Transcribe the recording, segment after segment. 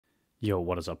Yo,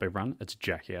 what is up everyone? It's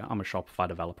Jack here. I'm a Shopify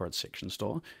developer at Section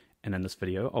Store, and in this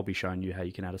video I'll be showing you how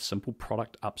you can add a simple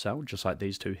product upsell, just like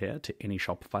these two here, to any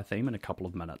Shopify theme in a couple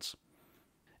of minutes.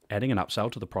 Adding an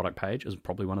upsell to the product page is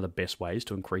probably one of the best ways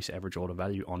to increase average order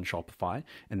value on Shopify,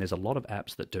 and there's a lot of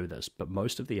apps that do this, but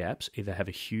most of the apps either have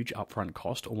a huge upfront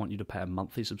cost or want you to pay a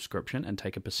monthly subscription and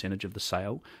take a percentage of the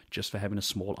sale just for having a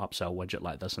small upsell widget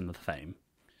like this in the theme.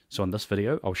 So in this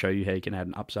video, I'll show you how you can add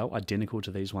an upsell identical to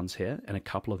these ones here in a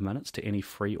couple of minutes to any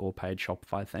free or paid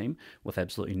Shopify theme with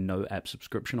absolutely no app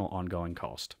subscription or ongoing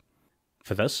cost.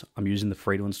 For this, I'm using the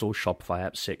free to install Shopify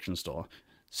app Section Store.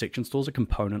 Section Store is a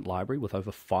component library with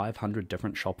over 500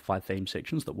 different Shopify theme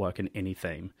sections that work in any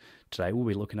theme. Today we'll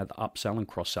be looking at the upsell and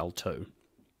cross-sell too.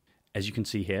 As you can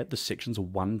see here, the section's a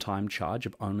one-time charge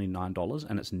of only $9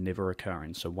 and it's never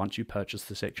recurring. So once you purchase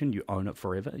the section, you own it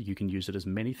forever. You can use it as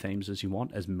many themes as you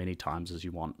want, as many times as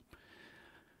you want.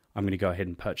 I'm going to go ahead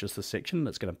and purchase the section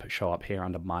that's going to show up here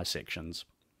under My Sections.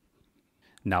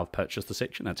 Now I've purchased the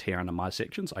section, it's here under My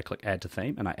Sections. I click Add to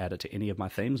Theme and I add it to any of my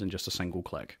themes in just a single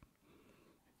click.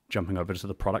 Jumping over to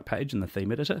the product page in the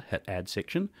theme editor, hit Add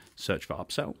Section, search for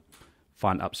Upsell,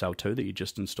 find Upsell 2 that you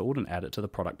just installed and add it to the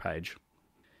product page.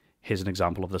 Here's an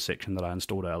example of the section that I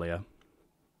installed earlier.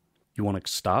 You want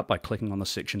to start by clicking on the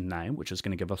section name, which is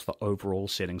going to give us the overall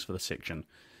settings for the section.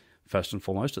 First and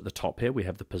foremost, at the top here, we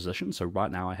have the position. So right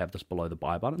now I have this below the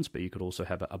buy buttons, but you could also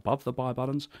have it above the buy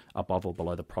buttons, above or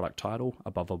below the product title,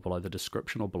 above or below the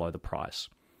description, or below the price.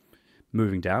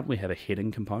 Moving down, we have a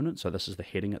heading component. So this is the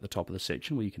heading at the top of the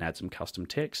section where you can add some custom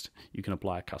text. You can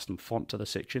apply a custom font to the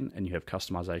section, and you have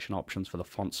customization options for the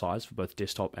font size for both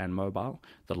desktop and mobile,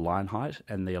 the line height,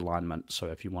 and the alignment. So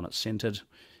if you want it centered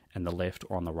in the left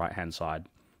or on the right hand side.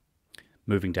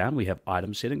 Moving down, we have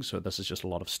item settings. So this is just a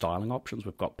lot of styling options.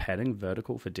 We've got padding,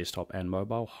 vertical for desktop and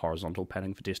mobile, horizontal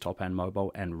padding for desktop and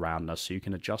mobile, and roundness. So you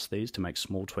can adjust these to make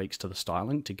small tweaks to the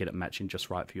styling to get it matching just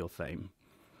right for your theme.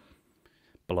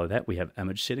 Below that, we have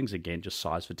image settings, again, just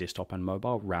size for desktop and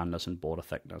mobile, roundness and border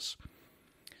thickness.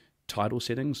 Title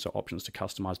settings, so options to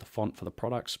customize the font for the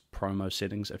products. Promo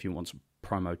settings, if you want some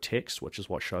promo text, which is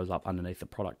what shows up underneath the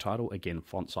product title. Again,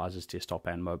 font sizes, desktop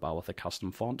and mobile with a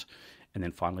custom font. And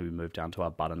then finally, we move down to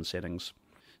our button settings.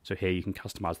 So here you can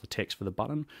customize the text for the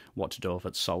button, what to do if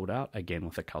it's sold out, again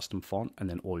with a custom font, and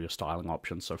then all your styling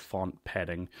options, so font,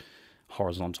 padding,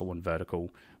 horizontal and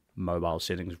vertical, mobile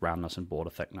settings, roundness and border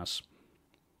thickness.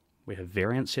 We have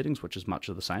variant settings, which is much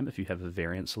of the same if you have a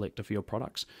variant selector for your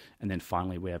products. And then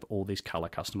finally, we have all these color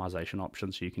customization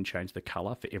options, so you can change the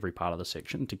color for every part of the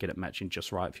section to get it matching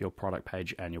just right for your product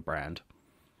page and your brand.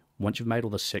 Once you've made all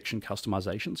the section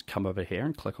customizations, come over here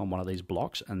and click on one of these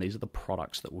blocks, and these are the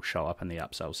products that will show up in the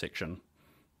upsell section.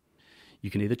 You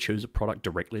can either choose a product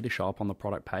directly to show up on the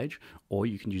product page, or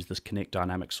you can use this Connect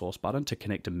Dynamic Source button to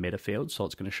connect a meta field, so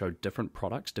it's going to show different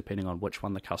products depending on which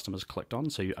one the customer's clicked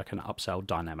on, so you can upsell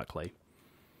dynamically.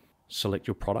 Select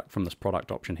your product from this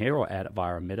product option here, or add it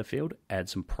via a meta field. Add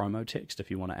some promo text if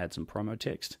you want to add some promo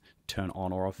text. Turn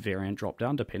on or off variant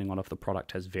dropdown depending on if the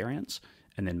product has variants,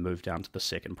 and then move down to the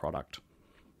second product.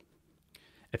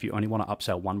 If you only want to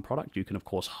upsell one product, you can of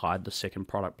course hide the second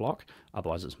product block.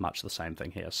 Otherwise, it's much the same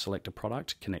thing here. Select a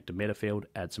product, connect a meta field,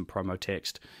 add some promo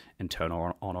text, and turn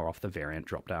on or off the variant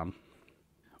dropdown.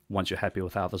 Once you're happy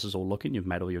with how this is all looking, you've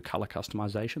made all your color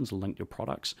customizations, linked your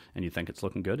products, and you think it's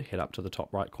looking good, head up to the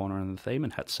top right corner in the theme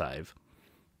and hit save.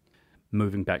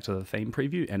 Moving back to the theme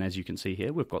preview, and as you can see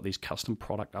here, we've got these custom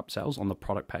product upsells on the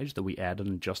product page that we added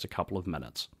in just a couple of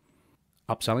minutes.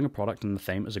 Upselling a product in the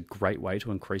theme is a great way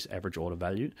to increase average order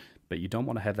value, but you don't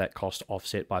want to have that cost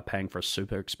offset by paying for a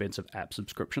super expensive app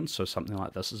subscription, so something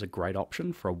like this is a great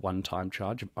option for a one-time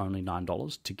charge of only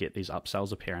 $9 to get these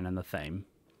upsells appearing in the theme.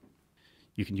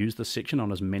 You can use this section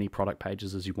on as many product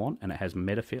pages as you want, and it has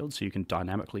meta fields so you can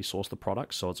dynamically source the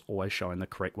product so it's always showing the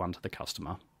correct one to the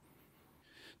customer.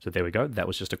 So there we go, that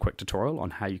was just a quick tutorial on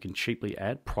how you can cheaply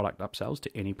add product upsells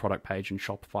to any product page in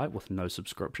Shopify with no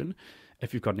subscription.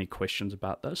 If you've got any questions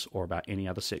about this or about any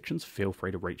other sections, feel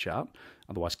free to reach out.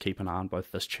 Otherwise, keep an eye on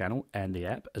both this channel and the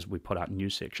app as we put out new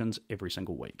sections every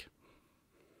single week.